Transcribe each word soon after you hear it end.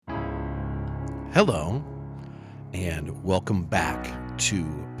Hello, and welcome back to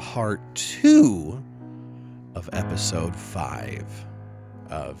part 2 of episode 5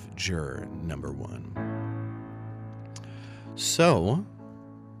 of Juror number 1. So,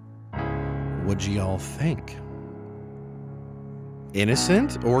 what'd y'all think?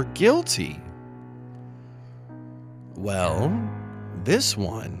 Innocent or guilty? Well, this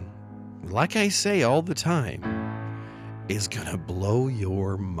one, like I say all the time, is gonna blow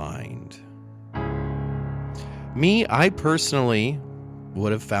your mind. Me, I personally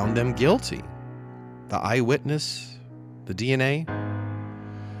would have found them guilty. The eyewitness, the DNA.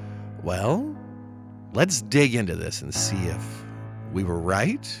 Well, let's dig into this and see if we were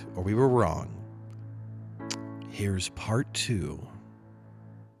right or we were wrong. Here's part 2.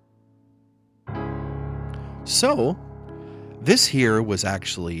 So, this here was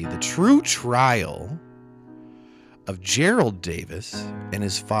actually the true trial of Gerald Davis and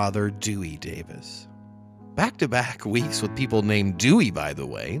his father, Dewey Davis. Back-to-back weeks with people named Dewey, by the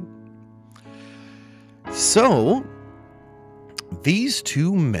way. So, these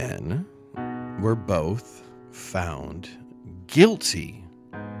two men were both found guilty.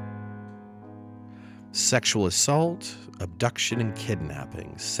 Sexual assault, abduction, and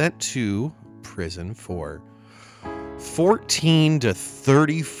kidnapping. Sent to prison for 14 to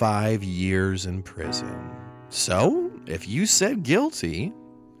 35 years in prison. So, if you said guilty,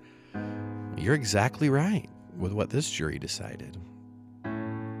 you're exactly right with what this jury decided.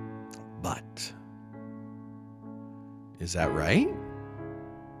 But, is that right?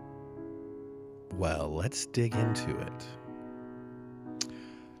 Well, let's dig into it.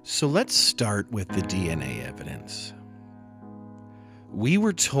 So let's start with the DNA evidence. We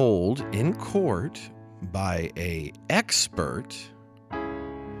were told in court by an expert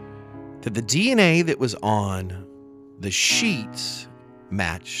that the DNA that was on the sheets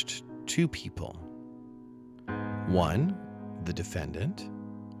matched two people. One, the defendant,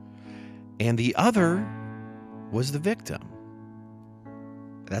 and the other was the victim.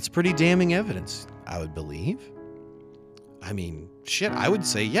 That's pretty damning evidence, I would believe. I mean, shit, I would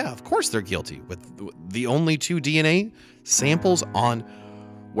say, yeah, of course they're guilty. With the only two DNA samples on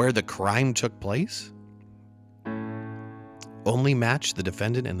where the crime took place, only match the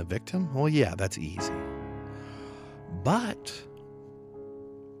defendant and the victim? Well, yeah, that's easy. But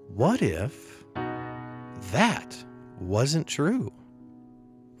what if that wasn't true?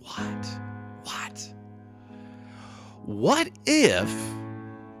 What if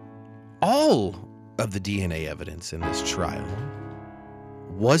all of the DNA evidence in this trial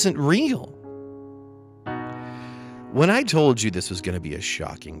wasn't real? When I told you this was going to be a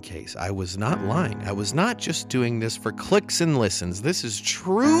shocking case, I was not lying. I was not just doing this for clicks and listens. This is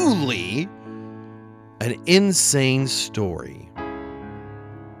truly an insane story.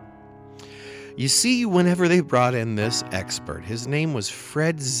 You see, whenever they brought in this expert, his name was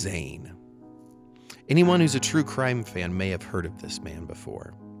Fred Zane. Anyone who's a true crime fan may have heard of this man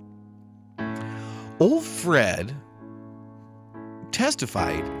before. Old Fred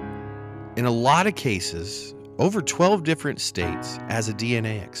testified in a lot of cases, over 12 different states, as a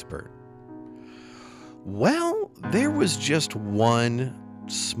DNA expert. Well, there was just one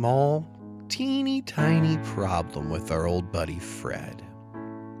small, teeny tiny problem with our old buddy Fred.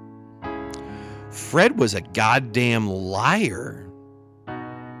 Fred was a goddamn liar.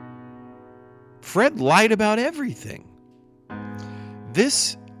 Fred lied about everything.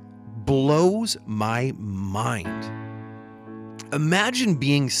 This blows my mind.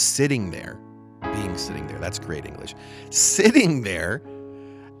 Imagine sitting there, that's great English, sitting there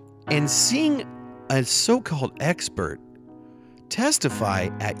and seeing a so-called expert testify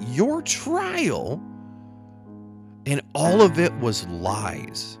at your trial, and all of it was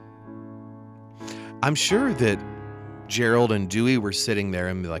lies. I'm sure that Gerald and Dewey were sitting there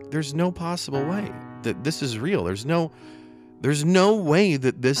and be like, there's no possible way that this is real. There's no way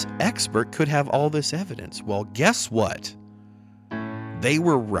that this expert could have all this evidence. Well, guess what? They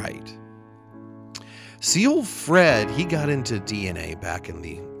were right. See, old Fred, he got into DNA back in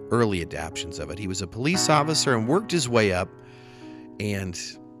the early adaptions of it. He was a police officer and worked his way up and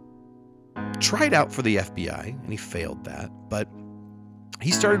tried out for the FBI, and he failed that. But he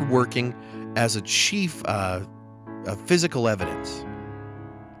started working as a chief of physical evidence.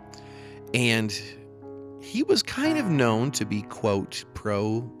 And he was kind of known to be, quote,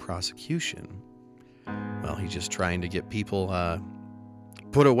 pro-prosecution. Well, he's just trying to get people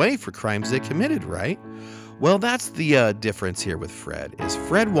put away for crimes they committed, right? Well, that's the difference here with Fred, is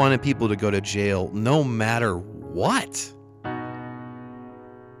Fred wanted people to go to jail no matter what.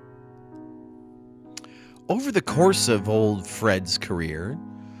 Over the course of old Fred's career,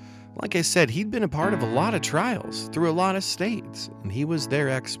 Like I said, he'd been a part of a lot of trials through a lot of states, and he was their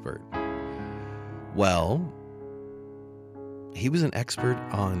expert. Well, he was an expert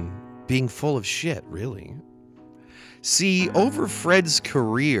on being full of shit, really. See, over Fred's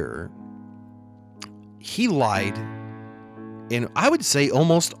career, he lied in, I would say,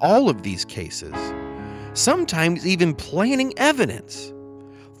 almost all of these cases. Sometimes even planting evidence,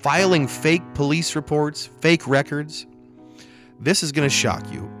 filing fake police reports, fake records. This is going to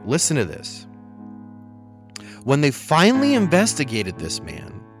shock you. Listen to this. When they finally investigated this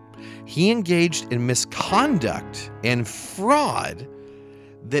man, he engaged in misconduct and fraud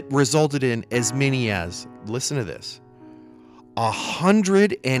that resulted in as many as, listen to this,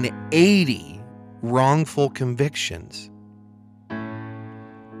 180 wrongful convictions.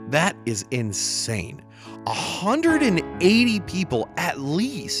 That is insane. 180 people at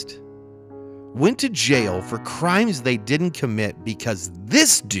least went to jail for crimes they didn't commit because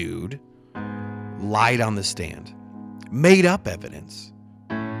this dude lied on the stand, made up evidence,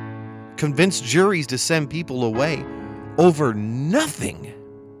 convinced juries to send people away over nothing.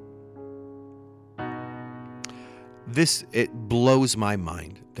 It blows my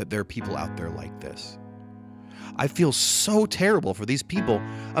mind that there are people out there like this. I feel so terrible for these people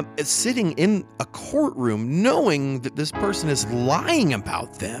sitting in a courtroom knowing that this person is lying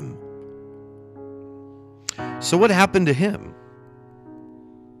about them. So what happened to him?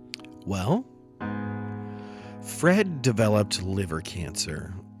 Well, Fred developed liver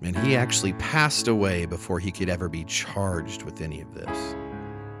cancer, and he actually passed away before he could ever be charged with any of this.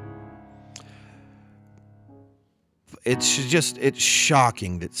 It's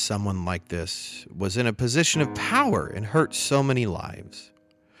shocking that someone like this was in a position of power and hurt so many lives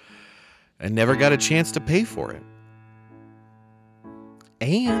and never got a chance to pay for it.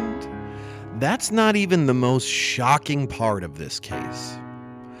 And that's not even the most shocking part of this case.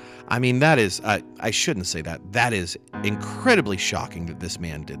 I mean, that is, I shouldn't say that. That is incredibly shocking that this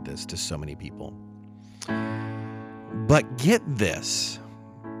man did this to so many people. But get this.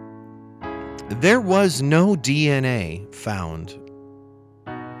 There was no DNA found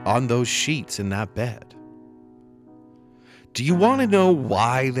on those sheets in that bed. Do you want to know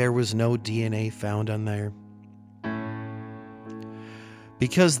why there was no DNA found on there?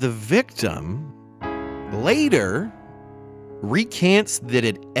 Because the victim later recants that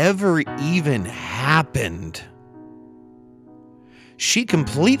it ever even happened. She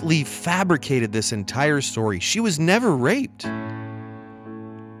completely fabricated this entire story. She was never raped.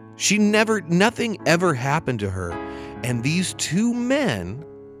 Nothing ever happened to her. And these two men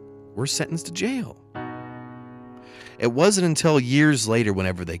were sentenced to jail. It wasn't until years later,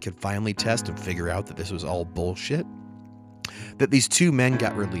 whenever they could finally test and figure out that this was all bullshit, that these two men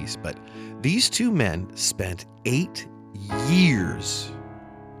got released. But these two men spent 8 years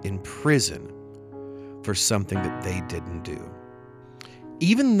in prison for something that they didn't do.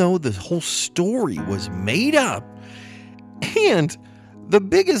 Even though the whole story was made up. And the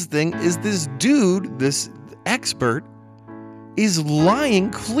biggest thing is this dude, this expert, is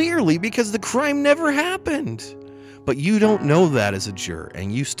lying clearly because the crime never happened. But you don't know that as a juror,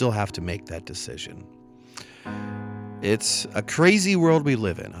 and you still have to make that decision. It's a crazy world we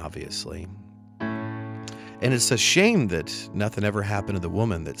live in, obviously. And it's a shame that nothing ever happened to the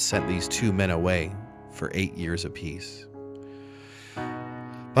woman that sent these two men away for 8 years apiece.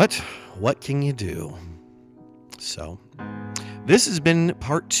 But what can you do? So, this has been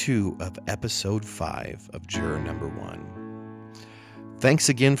part 2 of episode 5 of Juror Number 1. Thanks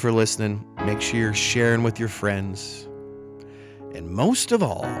again for listening. Make sure you're sharing with your friends. And most of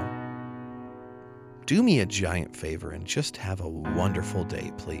all, do me a giant favor and just have a wonderful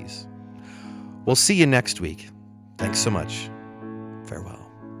day, please. We'll see you next week. Thanks so much. Farewell.